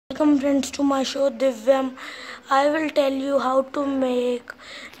Welcome friends to my show Divyam. I will tell you how to make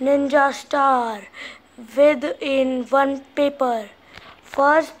ninja star with in one paper.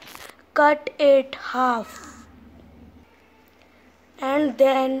 First cut it half and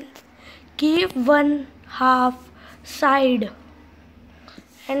then keep one half side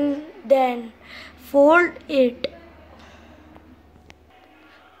and then fold it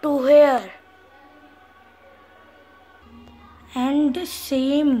to here and the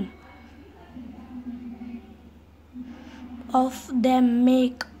same of them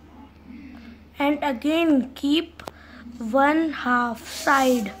make, and again keep one half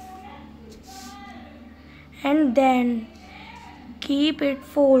side and then keep it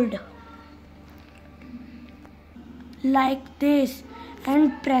fold like this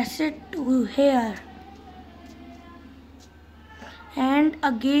and press it to here and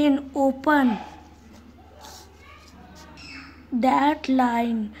again open that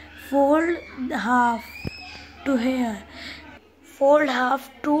line, fold half to here, fold half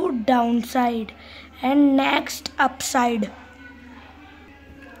to downside and next upside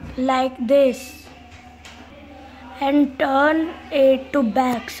like this and turn it to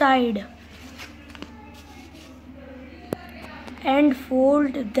back side and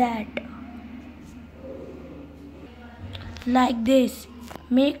fold that like this.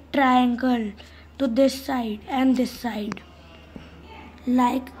 Make triangle to this side and this side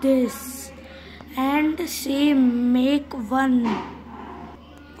like this, and same make one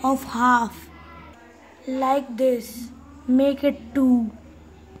of half like this, make it two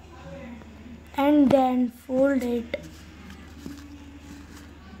and then fold it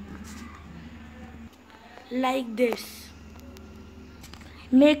like this.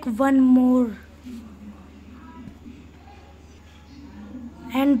 Make one more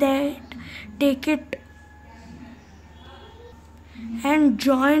and then take it and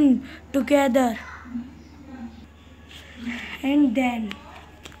join together and then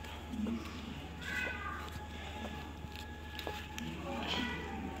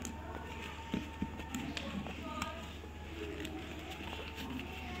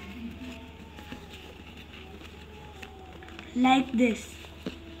like this.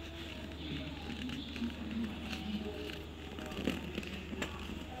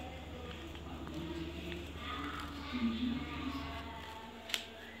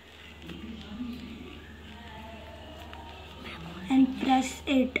 And press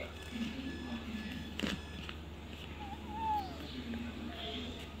it.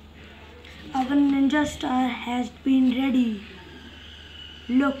 Our ninja star has been ready.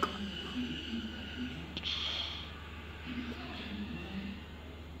 Look.